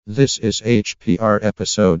This is HPR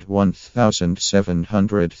episode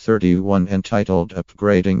 1731 entitled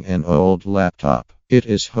Upgrading an Old Laptop. It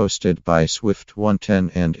is hosted by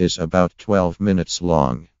Swift110 and is about 12 minutes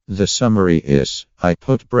long. The summary is, I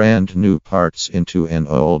put brand new parts into an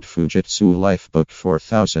old Fujitsu Lifebook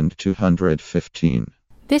 4215.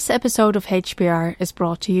 This episode of HPR is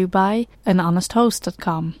brought to you by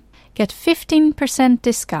anhonesthost.com. Get 15%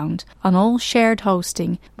 discount on all shared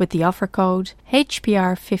hosting with the offer code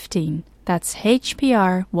HPR15. That's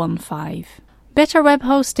HPR15. Better web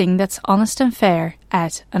hosting that's honest and fair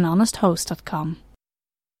at anhonesthost.com.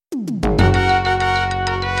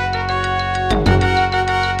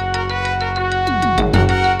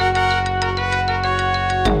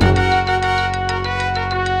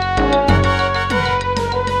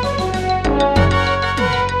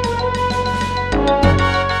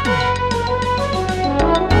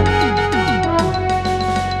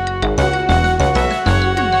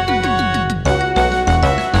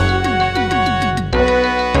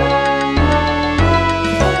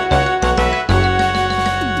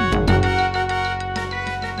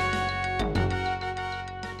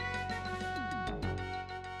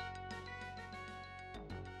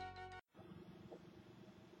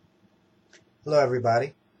 Hello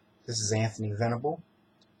everybody, this is Anthony Venable.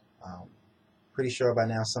 Pretty sure by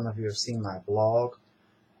now some of you have seen my blog,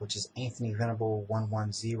 which is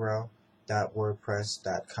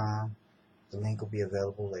anthonyvenable110.wordpress.com. The link will be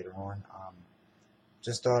available later on.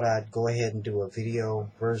 Just thought I'd go ahead and do a video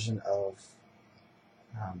version of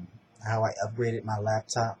how I upgraded my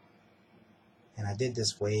laptop. And I did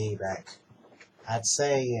this way back, I'd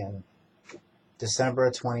say in December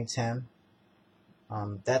of 2010.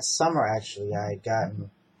 That summer, actually, I had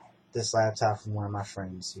gotten this laptop from one of my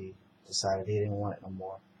friends. He decided he didn't want it no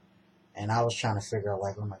more. And I was trying to figure out,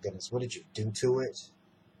 like, oh my goodness, what did you do to it?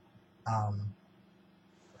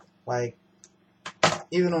 Like,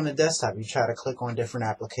 even on the desktop, you try to click on different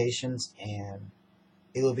applications, and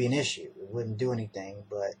it would be an issue. It wouldn't do anything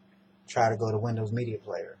but try to go to Windows Media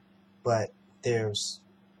Player. But there was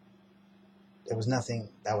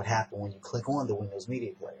nothing that would happen when you click on the Windows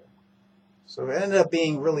Media Player. So it ended up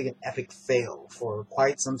being really an epic fail for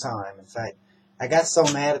quite some time. In fact, I got so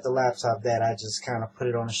mad at the laptop that I just kind of put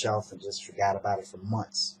it on the shelf and just forgot about it for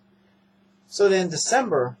months. So then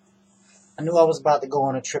December, I knew I was about to go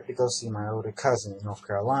on a trip to go see my older cousin in North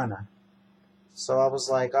Carolina. So I was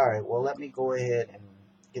like, all right, well, let me go ahead and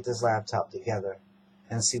get this laptop together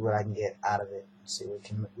and see what I can get out of it, see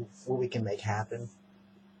what we can make happen.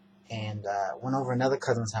 And went over another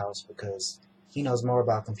cousin's house because he knows more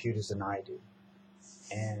about computers than I do.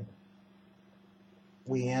 And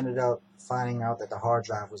we ended up finding out that the hard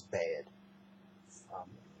drive was bad.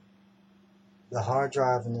 The hard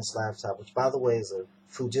drive in this laptop, which by the way is a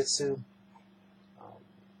Fujitsu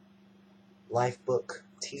Lifebook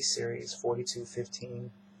T-Series 4215.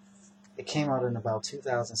 It came out in about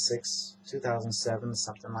 2006, 2007,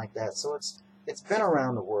 something like that. So it's been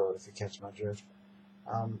around the world, if you catch my drift.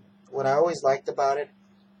 What I always liked about it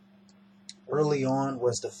early on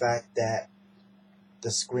was the fact that the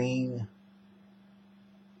screen,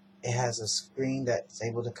 it has a screen that's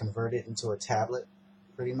able to convert it into a tablet,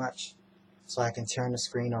 pretty much. So I can turn the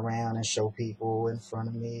screen around and show people in front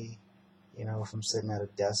of me, you know, if I'm sitting at a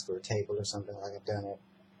desk or a table or something, like I've done at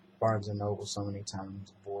Barnes & Noble so many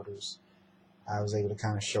times, Borders. I was able to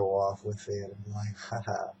kind of show off with it and be like,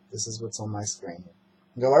 haha, this is what's on my screen.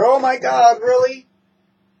 And go like, oh my God, really?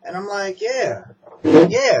 And I'm like, yeah.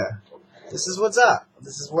 This is what's up.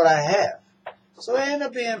 This is what I have. So it ended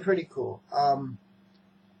up being pretty cool.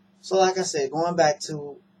 So like I said, going back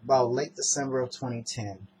to about late December of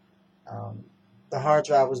 2010, the hard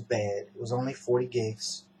drive was bad. It was only 40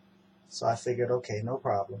 gigs. So I figured, okay, no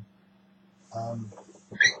problem.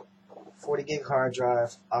 40 gig hard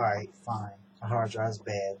drive, alright, fine. The hard drive's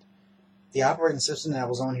bad. The operating system that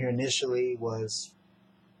was on here initially was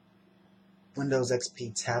Windows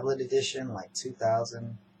XP Tablet Edition, like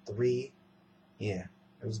 2003. Yeah,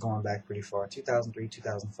 it was going back pretty far. 2003,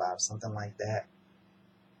 2005, something like that.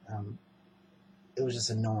 It was just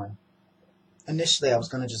annoying. Initially, I was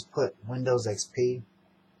going to just put Windows XP,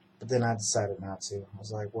 but then I decided not to. I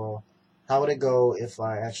was like, well, how would it go if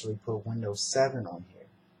I actually put Windows 7 on here?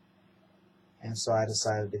 And so I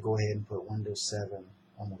decided to go ahead and put Windows 7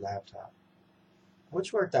 on the laptop,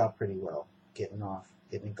 which worked out pretty well, getting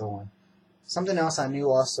it going. Something else I knew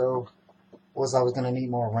also was I was going to need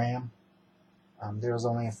more RAM. There was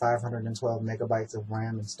only 512 megabytes of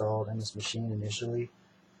RAM installed in this machine initially.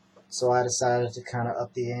 So I decided to kind of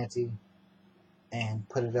up the ante and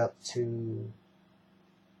put it up to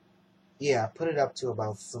Yeah, I put it up to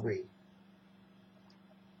about 3.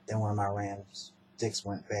 then one of my RAM sticks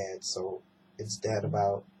went bad, so it's dead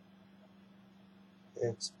about,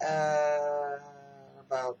 it's about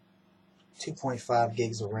 2.5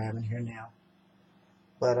 gigs of RAM in here now.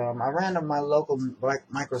 But I ran to my local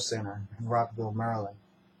micro center in Rockville, Maryland,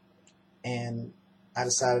 and I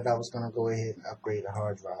decided I was going to go ahead and upgrade the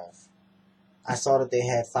hard drive. I saw that they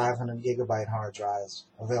had 500 gigabyte hard drives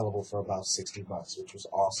available for about $60, which was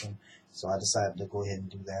awesome. So I decided to go ahead and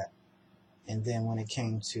do that. And then when it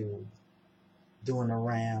came to doing the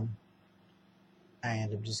RAM, I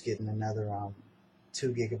ended up just getting another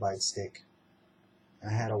 2 gigabyte stick.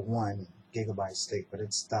 I had a 1 gigabyte stick, but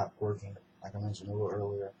it stopped working, like I mentioned a little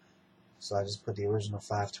earlier. So I just put the original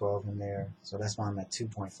 512 in there. So that's why I'm at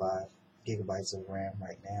 2.5 gigabytes of RAM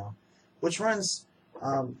right now, which runs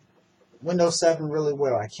Windows 7 really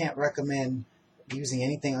well. I can't recommend using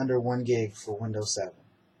anything under 1 gig for Windows 7.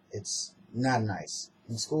 It's not nice.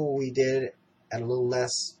 In school we did it at a little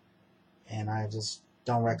less, and I just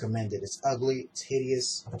don't recommend it. It's ugly, it's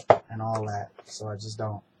hideous, and all that. So I just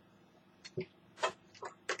don't.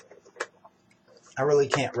 I really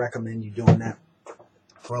can't recommend you doing that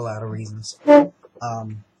for a lot of reasons.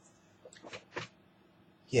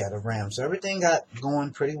 Yeah, the RAM. So everything got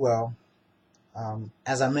going pretty well.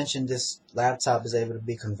 As I mentioned, this laptop is able to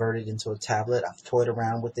be converted into a tablet. I've toyed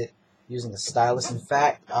around with it using a stylus. In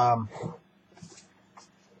fact,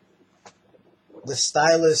 the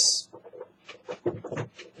stylus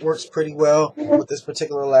works pretty well with this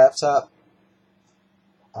particular laptop.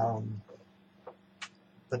 But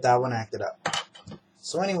that one acted up.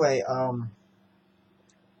 So anyway,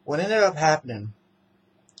 what ended up happening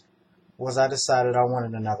was I decided I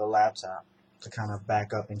wanted another laptop to kind of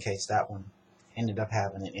back up in case that one ended up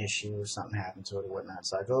having an issue or something happened to it or whatnot.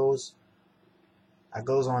 So I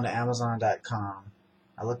goes on to Amazon.com.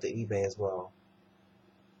 I looked at eBay as well.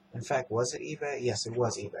 In fact, was it eBay? Yes, it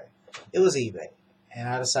was eBay. It was eBay. And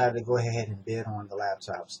I decided to go ahead and bid on the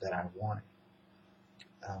laptops that I wanted.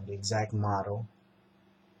 The exact model.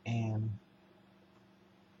 And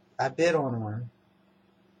I bid on one.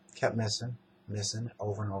 Kept missing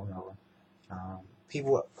over and over and over.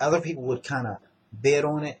 Other people would kind of bid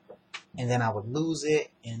on it, and then I would lose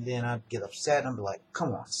it, and then I'd get upset, and I'd be like,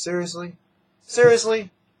 come on, seriously?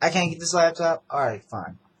 Seriously? I can't get this laptop? Alright,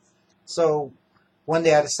 fine. So, one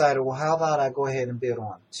day I decided, well, how about I go ahead and bid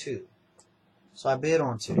on 2? So I bid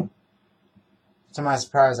on 2. To my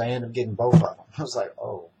surprise, I ended up getting both of them. I was like,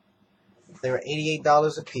 oh. They were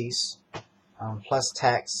 $88 a piece, plus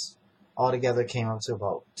tax. Altogether came up to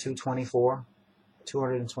about $224.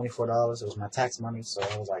 It was my tax money, so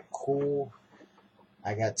I was like, cool.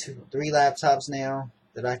 I got 3 laptops now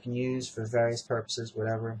that I can use for various purposes,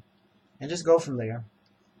 whatever, and just go from there.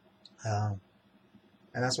 And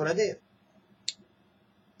that's what I did.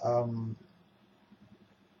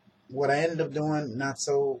 What I ended up doing not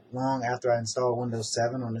so long after I installed Windows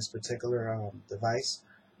 7 on this particular device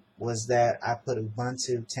was that I put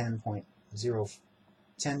Ubuntu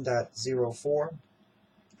 10.04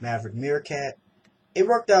 Maverick Meerkat. It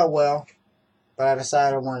worked out well, but I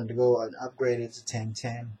decided I wanted to go and upgrade it to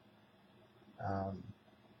 10.10,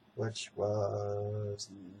 which was,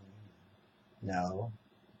 no,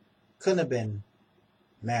 couldn't have been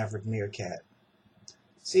Maverick Meerkat.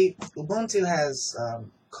 See, Ubuntu has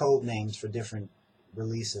code names for different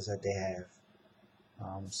releases that they have.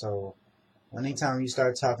 So anytime you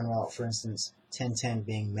start talking about, for instance, 10.10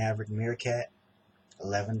 being Maverick Meerkat,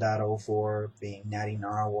 11.04 being Natty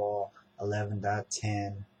Narwhal,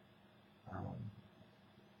 11.10,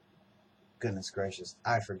 goodness gracious,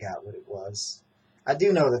 I forgot what it was. I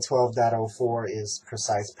do know that 12.04 is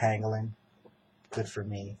Precise Pangolin. Good for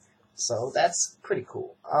me. So that's pretty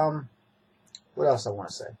cool. What else I want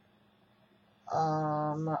to say?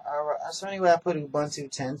 So anyway, I put Ubuntu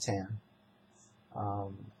 10.10,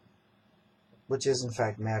 which is in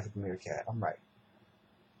fact Maverick Meerkat. I'm right.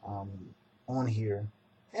 On here,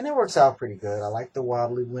 and it works out pretty good. I like the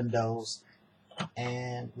wobbly windows,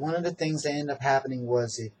 and one of the things that ended up happening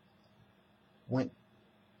was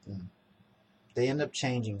they ended up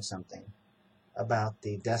changing something about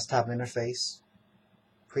the desktop interface.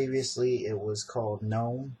 Previously it was called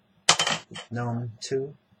GNOME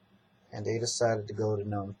 2, and they decided to go to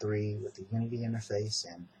GNOME 3 with the Unity interface,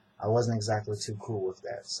 and I wasn't exactly too cool with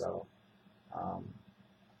that. So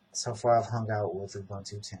so far I've hung out with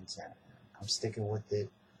Ubuntu 10.10. I'm sticking with it.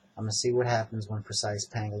 I'm going to see what happens when Precise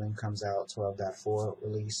Pangolin comes out, 12.4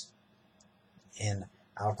 release. And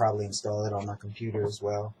I'll probably install it on my computer as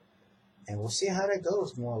well. And we'll see how that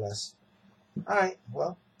goes, more or less. Alright,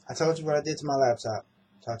 well, I told you what I did to my laptop.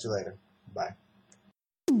 Talk to you later. Bye.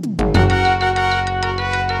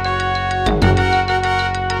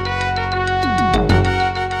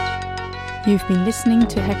 You've been listening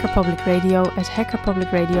to Hacker Public Radio at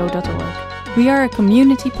hackerpublicradio.org. We are a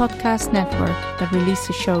community podcast network that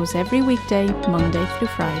releases shows every weekday, Monday through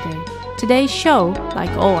Friday. Today's show, like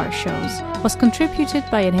all our shows, was contributed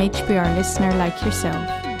by an HPR listener like yourself.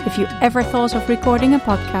 If you ever thought of recording a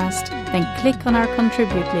podcast, then click on our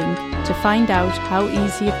contribute link to find out how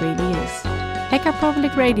easy it really is. Hacker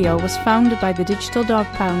Public Radio was founded by the Digital Dog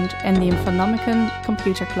Pound and the Infonomicon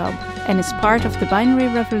Computer Club and is part of the binary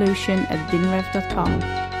revolution at binrev.com.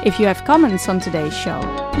 If you have comments on today's show,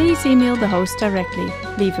 please email the host directly,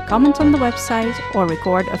 leave a comment on the website, or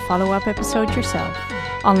record a follow-up episode yourself.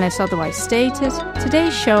 Unless otherwise stated,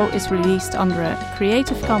 today's show is released under a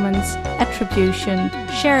Creative Commons Attribution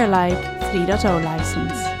Share Alike 3.0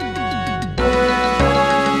 license.